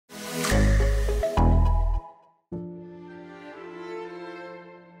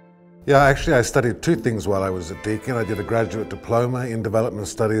Yeah, actually I studied two things while I was at Deakin. I did a graduate diploma in development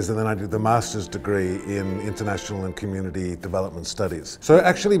studies, and then I did the master's degree in international and community development studies. So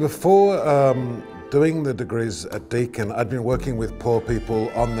actually before doing the degrees at Deakin, I'd been working with poor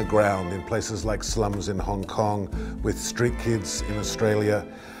people on the ground in places like slums in Hong Kong, with street kids in Australia.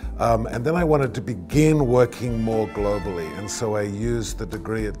 And then I wanted to begin working more globally, and so I used the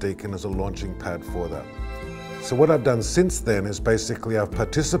degree at Deakin as a launching pad for that. So what I've done since then is basically I've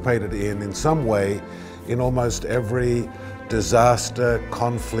participated in some way, in almost every disaster,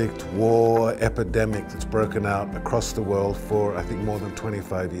 conflict, war, epidemic that's broken out across the world for, I think, more than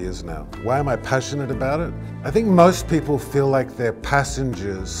 25 years now. Why am I passionate about it? I think most people feel like they're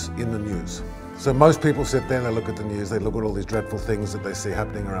passengers in the news. So most people sit there and they look at the news, they look at all these dreadful things that they see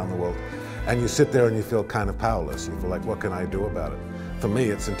happening around the world, and you sit there and you feel kind of powerless. You feel like, what can I do about it? For me,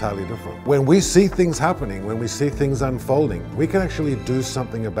 it's entirely different. When we see things happening, when we see things unfolding, we can actually do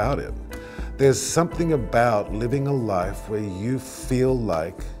something about it. There's something about living a life where you feel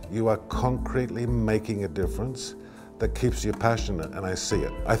like you are concretely making a difference that keeps you passionate, and I see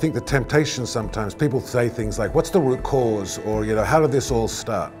it. I think the temptation sometimes, people say things like, what's the root cause? Or, how did this all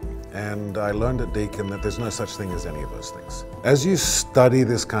start? And I learned at Deakin that there's no such thing as any of those things. As you study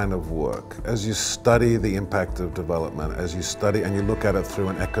this kind of work, as you study the impact of development, as you study and you look at it through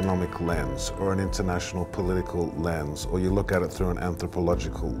an economic lens or an international political lens, or you look at it through an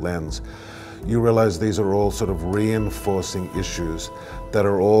anthropological lens, you realize these are all sort of reinforcing issues that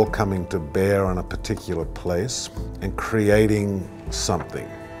are all coming to bear on a particular place and creating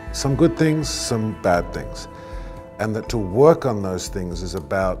something. Some good things, some bad things. And that to work on those things is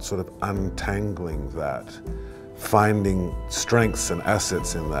about sort of untangling that, finding strengths and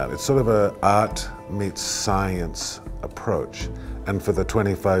assets in that. It's sort of an art meets science approach. And for the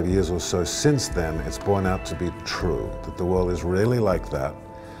 25 years or so since then, it's borne out to be true, that the world is really like that.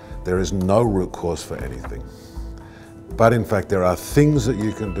 There is no root cause for anything. But in fact, there are things that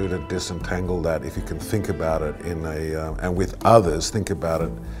you can do to disentangle that if you can think about it and with others, think about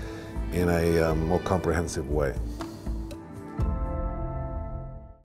it in a more comprehensive way.